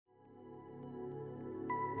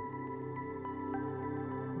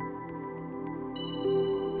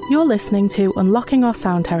You're listening to Unlocking Our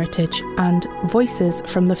Sound Heritage and Voices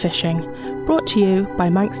from the Fishing, brought to you by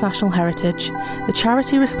Manx National Heritage, the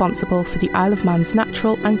charity responsible for the Isle of Man's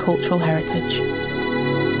natural and cultural heritage.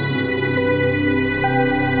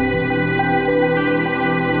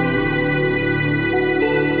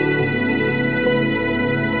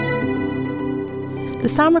 The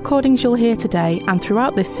sound recordings you'll hear today and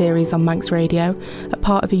throughout this series on Manx Radio are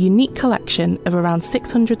part of a unique collection of around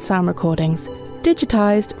 600 sound recordings,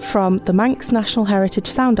 digitised from the Manx National Heritage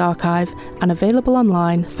Sound Archive and available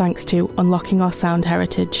online thanks to Unlocking Our Sound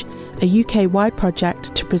Heritage, a UK-wide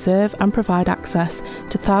project to preserve and provide access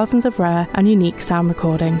to thousands of rare and unique sound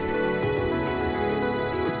recordings.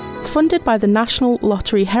 Funded by the National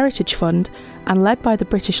Lottery Heritage Fund and led by the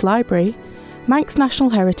British Library, Manx National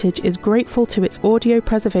Heritage is grateful to its audio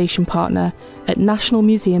preservation partner at National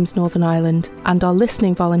Museums Northern Ireland and our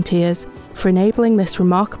listening volunteers for enabling this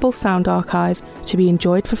remarkable sound archive to be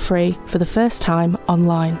enjoyed for free for the first time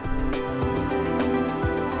online.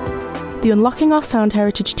 The Unlocking Our Sound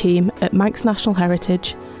Heritage team at Manx National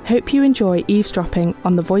Heritage hope you enjoy eavesdropping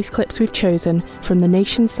on the voice clips we've chosen from the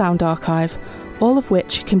nation's sound archive, all of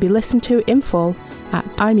which can be listened to in full at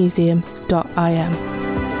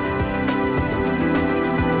imuseum.im.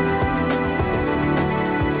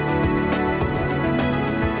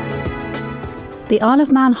 The Isle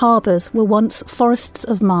of Man harbours were once forests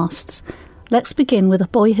of masts. Let's begin with a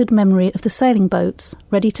boyhood memory of the sailing boats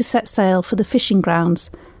ready to set sail for the fishing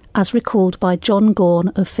grounds, as recalled by John Gorn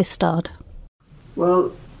of Fistard. Well,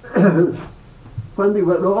 when they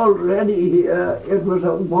were all ready, it was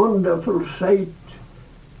a wonderful sight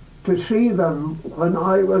to see them when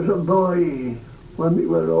I was a boy, when they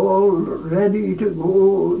were all ready to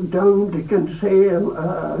go down to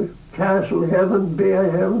Kinsale, Castlehaven,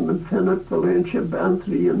 Bearhaven and Finnock, Valencia,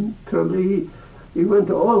 Bantry and Tralee. He went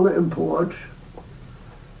to all the imports.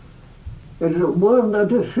 It's a wonder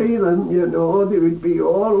to see them, you know. They would be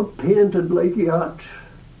all painted like yachts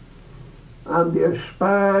and their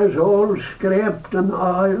spars all scraped and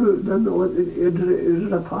oiled, and it is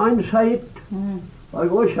a fine sight. I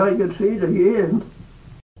wish I could see it again.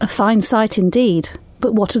 A fine sight indeed,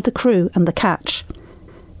 but what of the crew and the catch?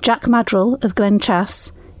 Jack Madrill of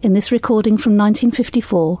Glenchass, in this recording from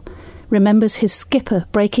 1954, remembers his skipper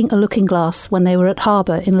breaking a looking glass when they were at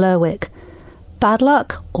harbour in Lerwick. Bad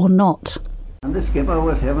luck or not? And the skipper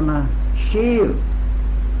was having a shield.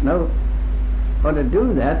 Now, for to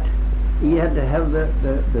do that, he had to have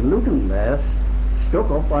the looking glass stuck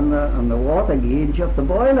up on the water gauge of the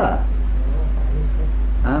boiler.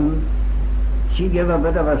 And she gave a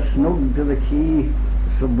bit of a snug to the key,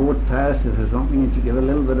 so boat passed it or something, and she gave a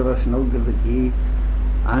little bit of a snug to the key.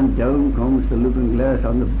 And down comes the looking glass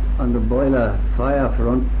on the boiler fire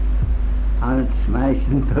front, and it smashed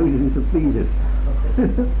in thousands of pieces.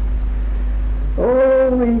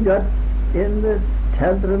 Oh, we got in the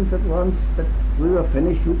tantrums at once that we were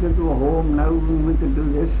finished, we could go home now, and we could do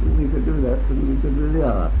this, and we could do that, and we could do the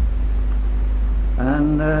other.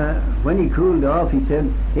 And when he cooled off, he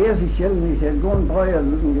said, "Here's a shilling," he said, "go and buy a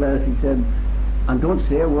looking glass," he said, "and don't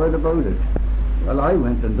say a word about it." Well, I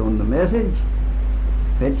went and done the message.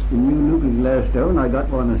 Fetched the new looking glass down. I got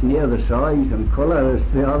one as near the size and colour as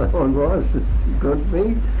the other one was as it could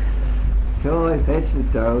be. So I fetched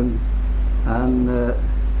it down, and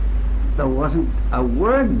there wasn't a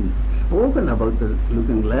word spoken about the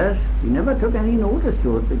looking glass. He never took any notice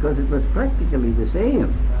to it because it was practically the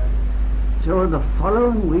same. So the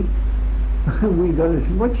following week we got as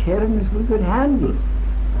much herring as we could handle.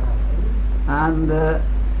 And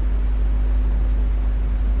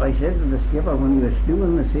I said to the skipper when he was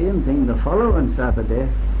doing the same thing the following Saturday,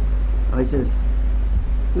 I says,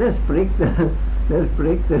 let's break this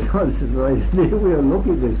on. So I said, we were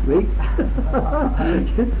lucky this week.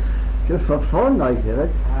 Just for fun, I said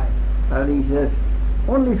it. And he says,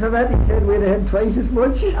 only for that, he said, we'd have had twice as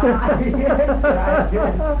much.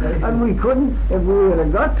 And we couldn't, if we would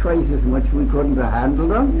have got twice as much, we couldn't have handled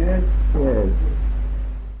them. Yes.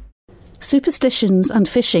 Superstitions and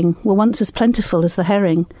fishing were once as plentiful as the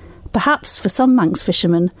herring. Perhaps for some Manx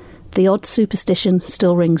fishermen, the odd superstition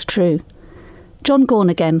still rings true. John Gorn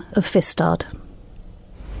again of Fistard.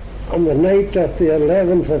 On the night of the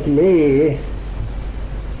 11th of May,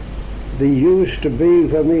 they used to be,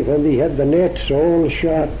 when they had the nets all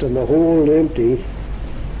shut and the hole empty,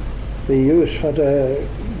 they used to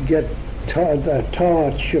get a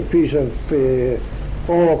torch, a piece of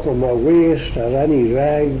oakum or waste or any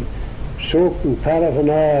rag, soaked in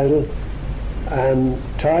paraffin oil and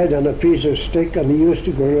tied on a piece of stick, and they used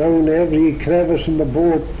to go around every crevice in the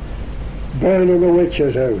boat burning the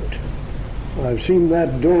witches out. I've seen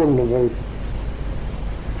that done about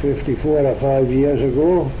 54 or 5 years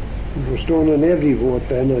ago. It was done in every boat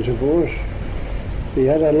then, I suppose. They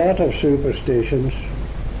had a lot of superstitions.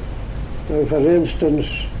 Now, for instance,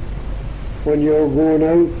 when you're going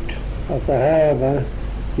out of the harbour,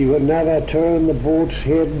 you would never turn the boat's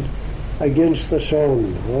head against the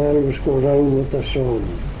sun, always go round with the sun.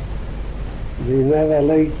 They never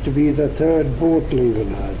liked to be the third boat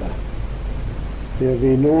leaving either. They'll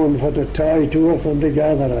be known for to tie two of them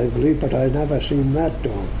together, I believe, but I never seen that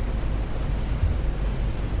done.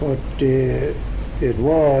 But it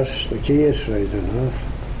was the case, right enough.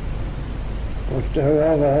 But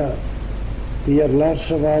however, he had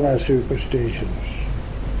lots of other superstitions.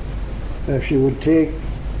 If you would take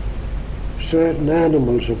certain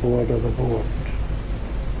animals aboard of the boat,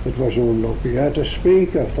 it was unlucky. You had to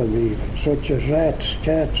speak of them even, such as rats,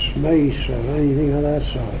 cats, mice, or anything of that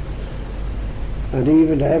sort. And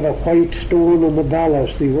even to have a white stone on the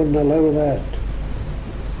ballast, they wouldn't allow that.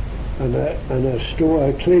 And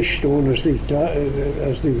a clish stone, as they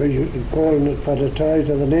were calling it, for the tie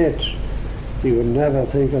to the nets. He would never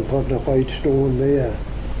think of putting a white stone there.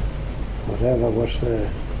 Whatever was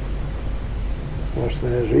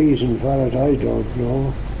the reason for it, I don't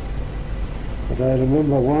know. But I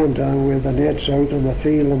remember one time we had the nets out in the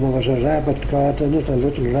field and there was a rabbit caught in it, a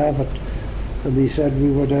little rabbit. And he said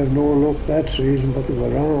we would have no luck that season, but we were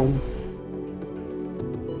wrong.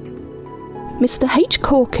 Mr. H.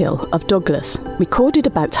 Corkill of Douglas, recorded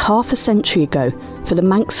about half a century ago for the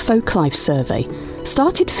Manx Folklife Survey,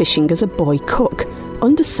 started fishing as a boy cook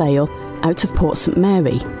under sail out of Port St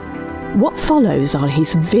Mary. What follows are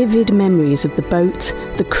his vivid memories of the boat,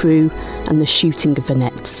 the crew and the shooting of the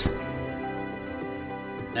nets.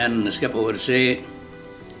 Then the skipper would say,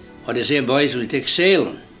 "What do you say, boys, we'll take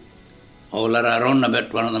sail." "Oh, let her run a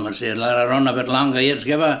bit," one of them would say. "Let her run a bit longer yet,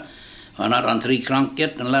 skipper. We're not on 3 cronk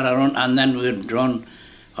yet, and let her run." And then we'd run,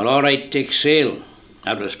 "Well, all right, take sail."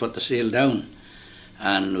 After us put the sail down.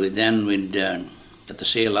 And we'd get the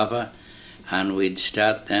sail off her, and we'd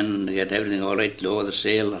start then to get everything all right, lower the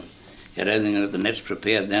sail, and get everything, the nets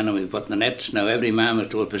prepared then, and we put the nets. Now every man was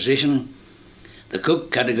to a position. The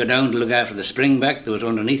cook had to go down to look after the springback that was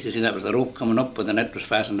underneath. You see, that was the rope coming up where the net was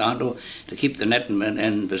fastened onto, to keep the net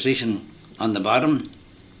in position on the bottom.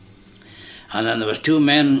 And then there was 2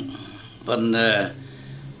 men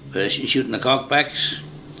shooting the cockbacks,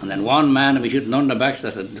 and then one man would be shooting the underbacks.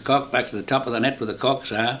 That's the cockbacks at the top of the net where the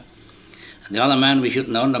cocks are. And the other man would be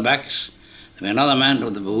shooting the underbacks. There'd be another man to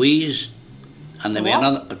the buoys, and there'd be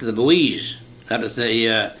another to the buoys. That is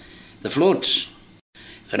the floats.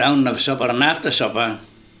 Go down to supper, and after supper,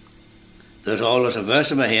 there's always a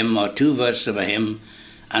verse of a hymn or 2 verses of a hymn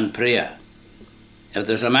and prayer. If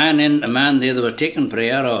there's a man there that was taking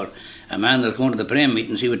prayer, or a man that was going to the prayer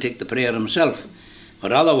meetings, he would take the prayer himself.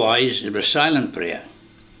 But otherwise, it was silent prayer.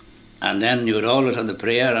 And then you would always have the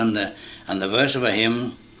prayer and the verse of a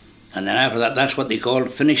hymn, and then after that, that's what they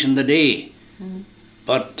called finishing the day. Mm.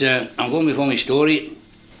 But I'm going before my story.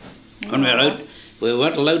 When we were out, we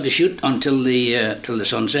weren't allowed to shoot until the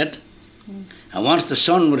sunset. Mm. And once the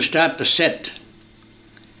sun would start to set,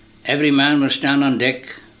 every man would stand on deck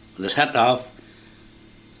with his hat off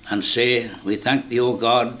and say, "We thank thee, O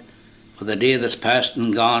God, for the day that's past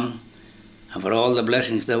and gone, and for all the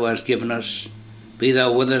blessings thou hast given us. Be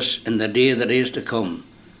thou with us in the day that is to come.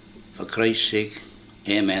 For Christ's sake,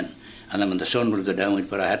 amen." And then when the sun would go down, we'd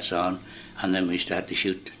put our hats on, and then we'd start to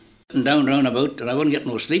shoot. And down round about, and I wouldn't get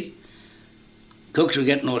no sleep. Cooks would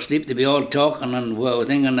get no sleep. They'd be all talking, and we were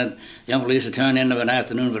thinking that the young people used to turn in of an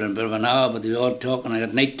afternoon for a bit of an hour, but they'd be all talking.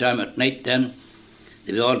 At night time, at night then,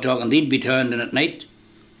 they'd be all talking. They'd be turned in at night,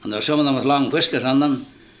 and there were some of them with long whiskers on them.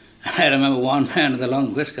 I remember one man with a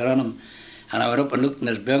long whisker on him, and I went up and looked in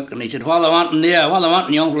his bunk, and he said, "What are they wanting there? What are they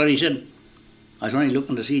wanting, young fella?" He said, "I was only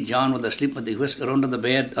looking to see John with asleep with the whisker under the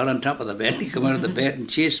bed, or on top of the bed." He came out of the bed and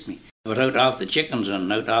chased me. I was out off the chickens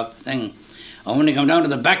and out off the thing. And when they come down to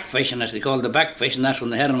the back fishing, as they called the back fishing, that's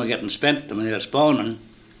when the herring were getting spent, and when they were spawning,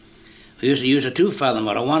 we used to use a 2 fathom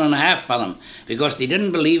or a 1.5 fathom, because they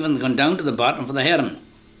didn't believe in going down to the bottom for the herring.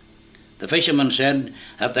 The fishermen said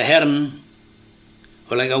that the herring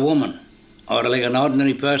were like a woman, or like an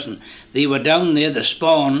ordinary person. They were down there to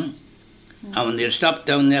spawn, and when they stopped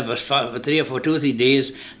down there for 3 or 4, 2 or 3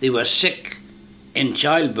 days, they were sick in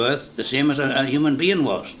childbirth, the same as a human being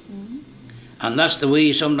was. And that's the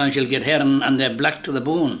way sometimes you'll get herring, and they're black to the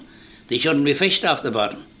bone. They shouldn't be fished off the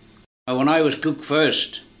bottom. When I was cook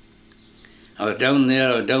first, I was down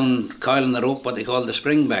there, down coiling the rope, what they call the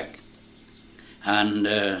springback. And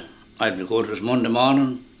I'd go, it was Monday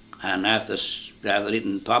morning, and after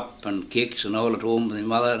eating pop and cakes and all at home with my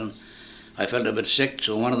mother, and I felt a bit sick,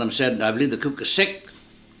 so one of them said, "I believe the cook is sick."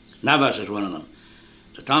 Navas is one of them.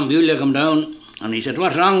 So Tom Bewley come down and he said,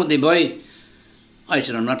 "What's wrong with thee, boy?" I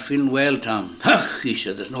said, "I'm not feeling well, Tom." "Ach," he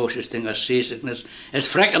said, "there's no such thing as seasickness. It's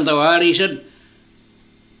frecking the war," he said.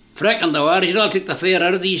 "Frecking the war." He said, "I'll take the fear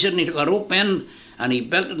out of thee," he said, and he took a rope end and he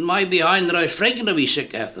belted my behind that I was frightened to be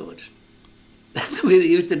sick afterwards. That's the way they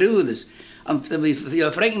used to do with us.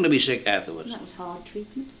 You're frightened to be sick afterwards. That was hard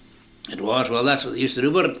treatment. It was, well, that's what they used to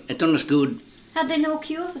do, but it done us good. Had they no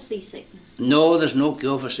cure for seasickness? No, there's no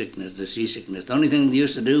cure for sickness, the seasickness. The only thing they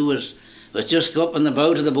used to do was just go up in the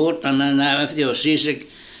bow to the boat, and then if they were seasick,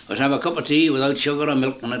 was have a cup of tea without sugar or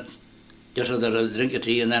milk in it, just so that they'd drink a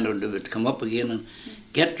tea, and then it would come up again and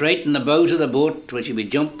get right in the bow to the boat, which you'd be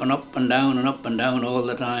jumping up and down all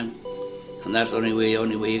the time. And that's the only way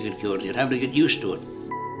you could cure it. You'd have to get used to it.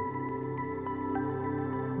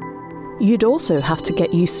 You'd also have to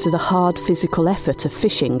get used to the hard physical effort of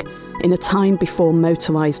fishing in a time before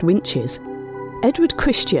motorised winches. Edward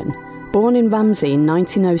Christian, born in Ramsey in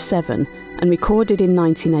 1907 and recorded in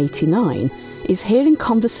 1989, is here in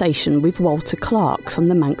conversation with Walter Clark from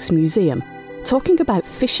the Manx Museum, talking about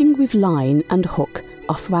fishing with line and hook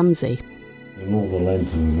off Ramsey. You know the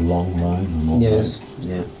length of a long line and all Yes, that.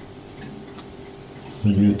 yeah.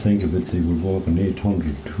 When you think of it, they would walk on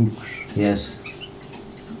 800 hooks. Yes.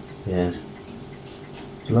 Yes.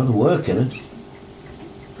 There's a lot of work in it.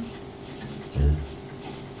 Yeah.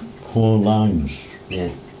 4 lines, Yeah.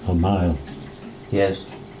 a mile. Yes.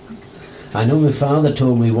 I know my father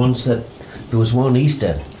told me once that there was one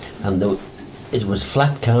Easter and it was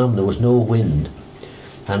flat calm, there was no wind,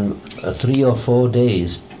 and 3 or 4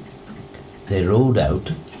 days they rowed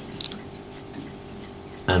out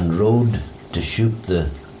and rowed to shoot the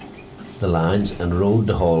lines and rowed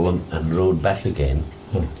to haul them and rowed back again.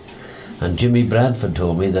 And Jimmy Bradford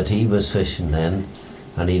told me that he was fishing then,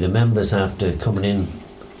 and he remembers after coming in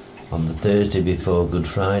on the Thursday before Good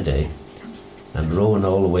Friday and rowing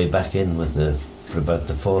all the way back in for about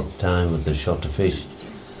the 4th time with the shot of fish.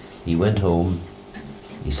 He went home,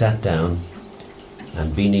 he sat down,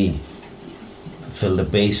 and Beanie filled a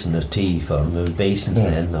basin of tea for him. There was basins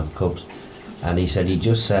then, not cups. And he said he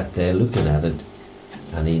just sat there looking at it,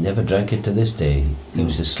 and he never drank it to this day. He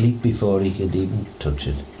was asleep before he could even touch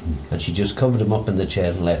it. And she just covered him up in the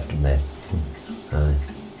chair and left him there.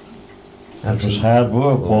 It was hard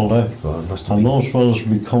work, Walter. And those fellas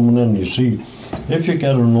would be coming in, you see, if you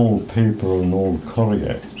get an old paper or an old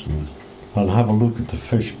courier and have a look at the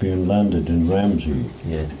fish being landed in Ramsey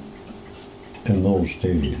in those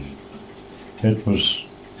days, it was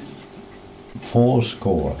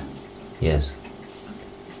 80. Yes.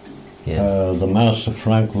 Yeah. The Master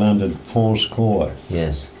Frank landed 80.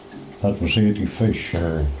 Yes. That was 80 fish.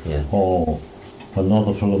 Yeah. Or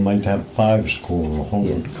another fellow might have 50 or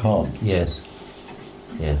 100 cod. Yes.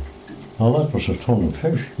 Yeah. Now that was a ton of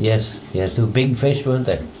fish. Yes. Yes. They were big fish, weren't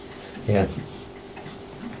they? Yeah.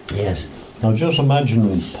 Yes. Now just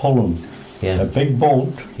imagine pulling a big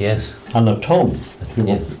boat and a ton. You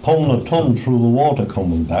were pulling a ton through the water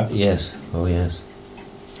coming back. Yes. Oh yes.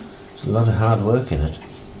 There's a lot of hard work in it.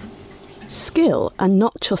 Skill and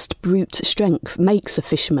not just brute strength makes a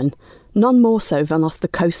fisherman, none more so than off the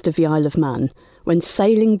coast of the Isle of Man, when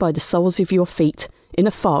sailing by the soles of your feet in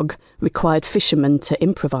a fog required fishermen to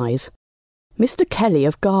improvise. Mr. Kelly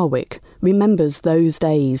of Garwick remembers those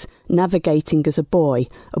days navigating as a boy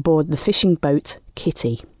aboard the fishing boat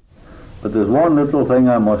Kitty. But there's one little thing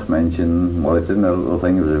I must mention. Well, it isn't a little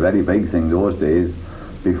thing, it was a very big thing those days,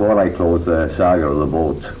 before I closed the saga of the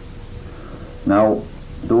boats. Now,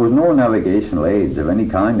 there was no navigational aids of any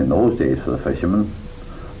kind in those days for the fishermen.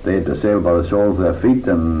 They had to sail by the soles of their feet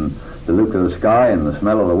and the look of the sky and the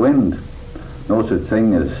smell of the wind. No such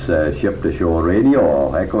thing as ship-to-shore radio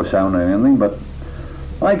or echo sound or anything, but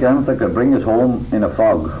I count they could bring us home in a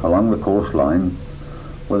fog along the coastline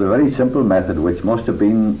with a very simple method which must have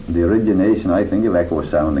been the origination, I think, of echo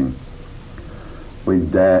sounding.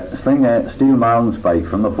 We'd sling a steel marlinspike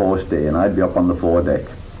from the forestay and I'd be up on the foredeck.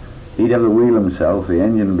 He'd have the wheel himself, the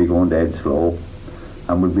engine would be going dead slow,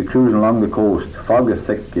 and we'd be cruising along the coast. Fog is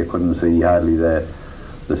thick, you couldn't see hardly the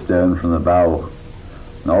stern from the bow.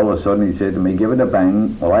 And all of a sudden he said to me, "Give it a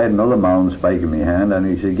bang." Well, I had another marlinspike in my hand, and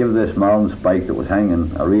he said, "Give this marlinspike that was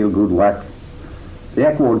hanging a real good whack." The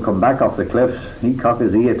echo would come back off the cliffs, he'd cock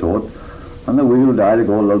his ear to it, and the wheel would either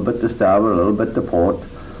go a little bit to starboard, a little bit to port,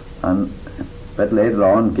 and a bit later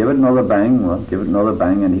on, give it another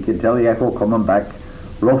bang, and he could tell the echo coming back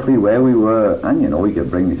roughly where we were, and he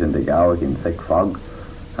could bring us into Garwick in thick fog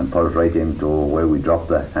and put us right into where we dropped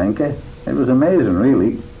the anchor. It was amazing,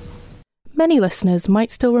 really. Many listeners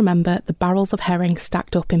might still remember the barrels of herring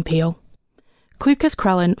stacked up in Peel. Clucas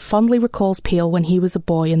Crellin fondly recalls Peel when he was a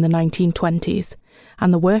boy in the 1920s,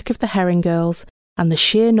 and the work of the Herring Girls, and the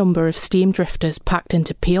sheer number of steam drifters packed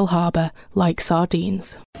into Peel Harbour like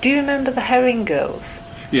sardines. Do you remember the Herring Girls?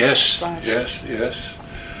 Yes, right. yes.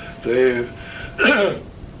 They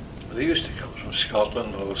used to come from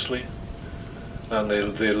Scotland mostly, and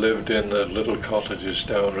they lived in the little cottages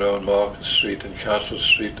down around Market Street and Castle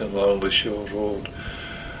Street and along the Shore Road,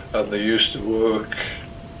 and they used to work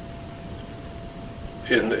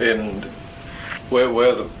in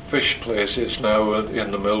where the fish place is now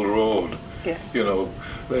in the Mill Road. Yes. You know,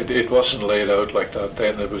 it wasn't laid out like that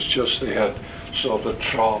then. It was just they had sort of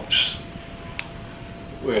troughs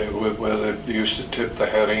where they used to tip the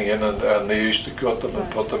herring in, and they used to gut them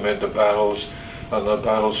and put them into barrels, and the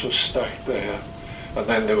barrels were stacked there, and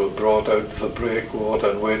then they were brought out to the breakwater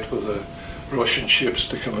and wait for the Russian ships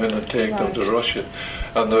to come in and take them to Russia.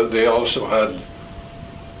 And they also had,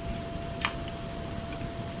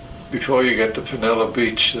 before you get to Penella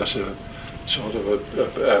Beach, there's a sort of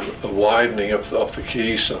a widening of the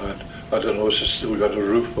quayside. I don't know if it's still got a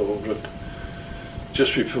roof over it.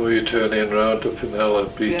 Just before you turn in round to Penella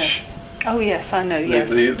Beach. Yes. Oh yes, I know, yes.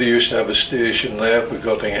 They used to have a station there for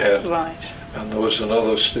gutting head. Right. And there was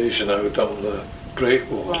another station out on the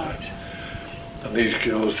breakwater. Right. And these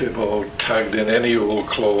girls, they've all tagged in any old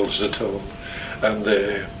clothes at home, and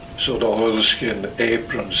they sort of oilskin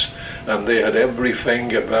aprons, and they had every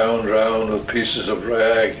finger bound round with pieces of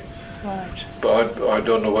rag. Right. But I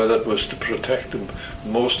don't know whether it was to protect them,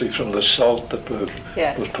 mostly from the salt that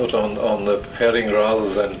was put on the herring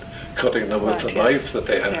rather than cutting them with the knife that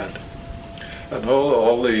they had. Yes. And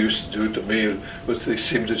all they used to do to me was they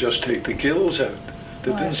seemed to just take the gills out.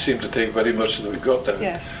 They didn't seem to take very much of the gut out.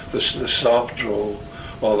 Yes. The soft roll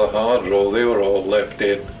or the hard roll, they were all left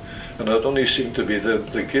in. And it only seemed to be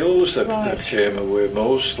the gills that came away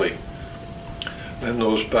mostly. Then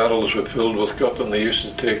those barrels were filled with gut, and they used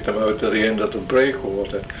to take them out to the end of the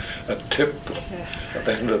breakwater and tip them. Yes. And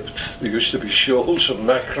then there used to be shoals of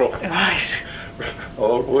mackerel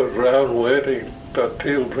all round waiting at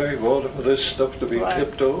Peel Breakwater for this stuff to be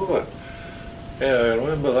tipped over. Yeah, I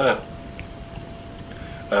remember that.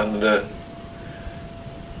 And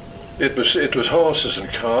it was horses and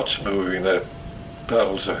carts moving the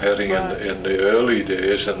barrels of herring in the early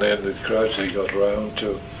days, and then it gradually got round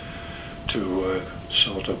to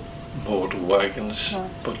sort of motor wagons,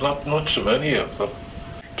 but not so many of them.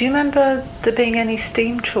 Do you remember there being any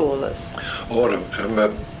steam trawlers? Oh, I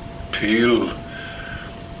remember Peel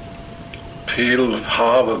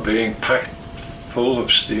Harbour being packed full of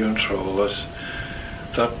steam trawlers.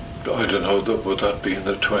 That, I don't know, would that be in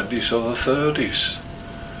the 20s or the 30s?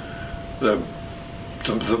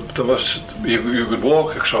 You could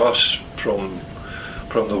walk across from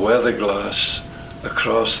the weather glass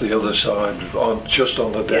across the other side, just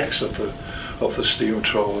on the decks of the steam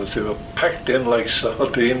trawlers. They were packed in like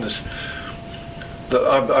sardines.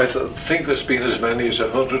 I think there's been as many as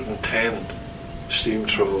 110 steam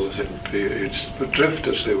trawlers in Peel. But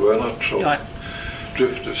drifters they were, not trawlers. Right.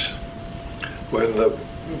 Drifters. When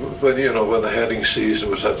the herring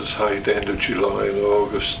season was at its height, end of July and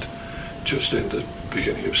August, just in the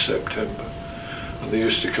beginning of September, and they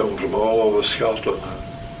used to come from all over Scotland and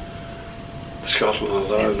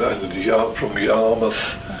from Yarmouth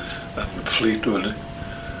and Fleetwood,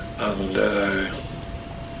 and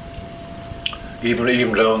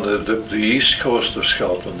even down the east coast of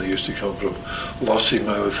Scotland. They used to come from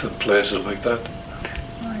Lossiemouth and places like that.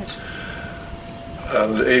 Right.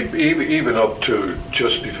 And even up to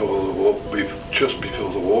just before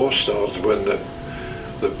the war started, when the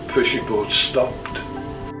fishing boats stopped.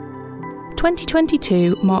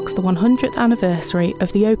 2022 marks the 100th anniversary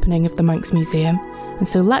of the opening of the Manx Museum, and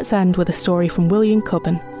so let's end with a story from William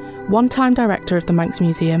Cubban, one-time director of the Manx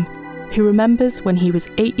Museum, who remembers when he was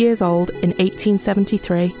 8 years old in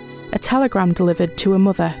 1873, a telegram delivered to a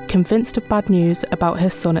mother convinced of bad news about her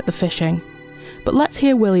son at the fishing. But let's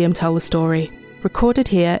hear William tell the story, recorded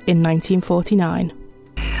here in 1949.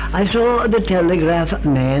 I saw the telegraph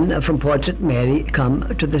man from Port St. Mary come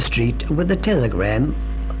to the street with a telegram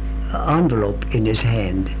envelope in his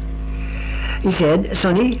hand. He said,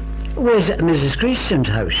 "Sonny, where's Mrs. Christian's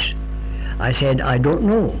house?" I said, "I don't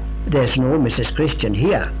know. There's no Mrs. Christian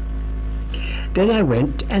here." Then I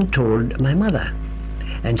went and told my mother,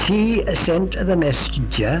 and she sent the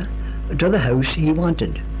messenger to the house he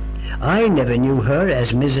wanted. I never knew her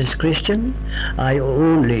as Mrs. Christian. I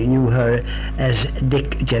only knew her as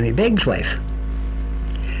Dick Jemmy Begg's wife.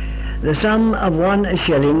 The sum of 1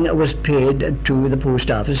 shilling was paid to the post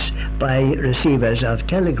office by receivers of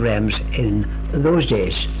telegrams in those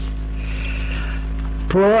days.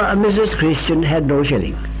 Poor Mrs. Christian had no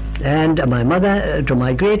shilling, and my mother, to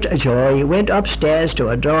my great joy, went upstairs to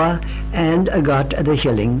a drawer and got the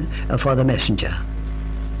shilling for the messenger.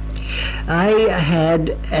 I had,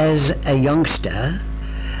 as a youngster,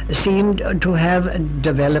 seemed to have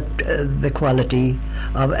developed the quality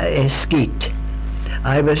of a skeet.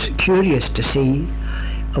 I was curious to see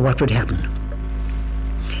what would happen.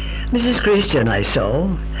 Mrs. Christian, I saw,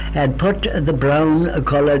 had put the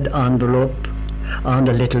brown-coloured envelope on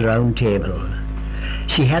the little round table.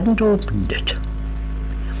 She hadn't opened it.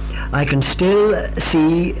 I can still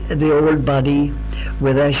see the old body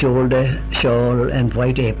with her shoulder shawl and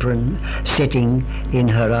white apron sitting in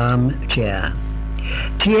her armchair.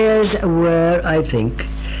 Tears were, I think,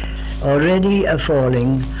 already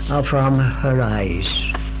falling from her eyes.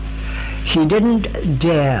 She didn't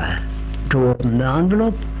dare to open the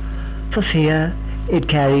envelope for fear it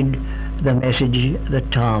carried the message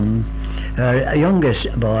that Tom, her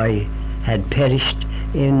youngest boy, had perished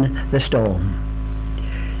in the storm.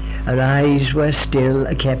 Her eyes were still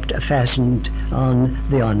kept fastened on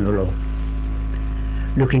the envelope.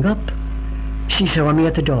 Looking up, she saw me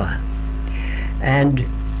at the door, and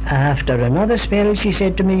after another spell she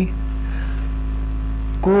said to me,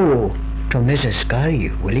 "Go to Mrs.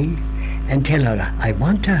 Gorry, will ye, and tell her I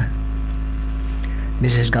want her."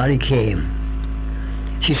 Mrs. Gorry came.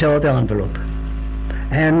 She saw the envelope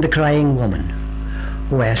and the crying woman,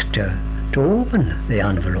 who asked her to open the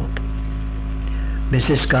envelope.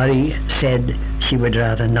 Mrs. Gorry said she would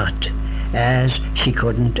rather not, as she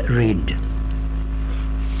couldn't read.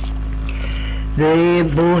 They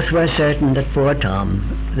both were certain that poor Tom,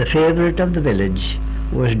 the favourite of the village,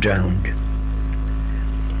 was drowned.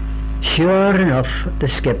 Sure enough, the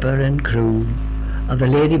skipper and crew of the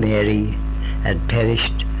Lady Mary had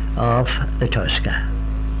perished off the Tosca.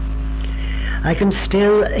 I can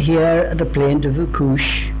still hear the plaintive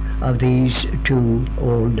accouche of these two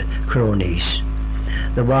old cronies,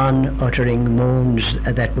 the one uttering moans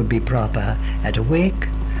that would be proper at a wake,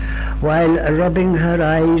 while rubbing her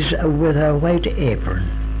eyes with her white apron.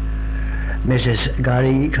 Mrs.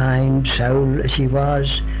 Gorry, kind soul she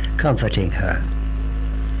was, comforting her.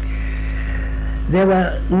 There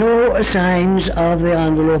were no signs of the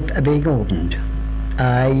envelope being opened.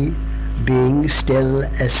 I, being still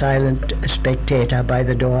a silent spectator by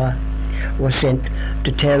the door, was sent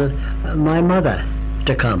to tell my mother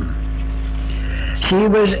to come. She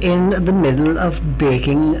was in the middle of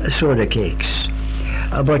baking soda cakes,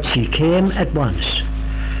 but she came at once.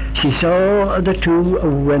 She saw the two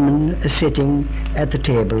women sitting at the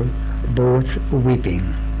table, both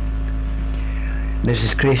weeping.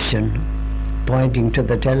 Mrs. Christian, pointing to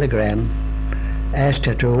the telegram, asked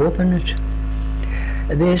her to open it.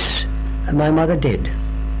 This my mother did,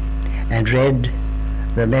 and read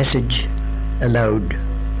the message aloud.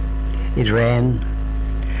 It ran,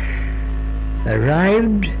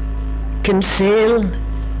 "Arrived, can sail,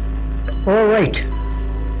 all right.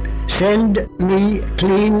 Send me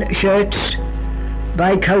clean shirts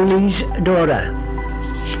by Cowley's Dora."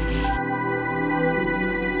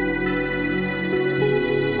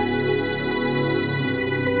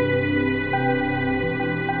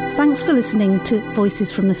 Thanks for listening to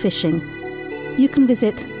Voices from the Fishing. You can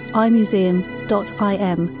visit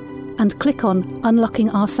imuseum.im and click on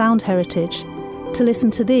Unlocking Our Sound Heritage to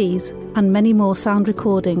listen to these and many more sound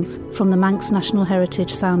recordings from the Manx National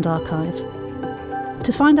Heritage Sound Archive.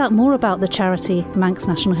 To find out more about the charity Manx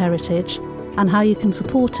National Heritage and how you can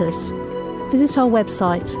support us, visit our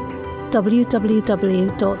website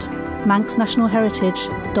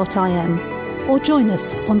www.manxnationalheritage.im or join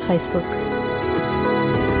us on Facebook.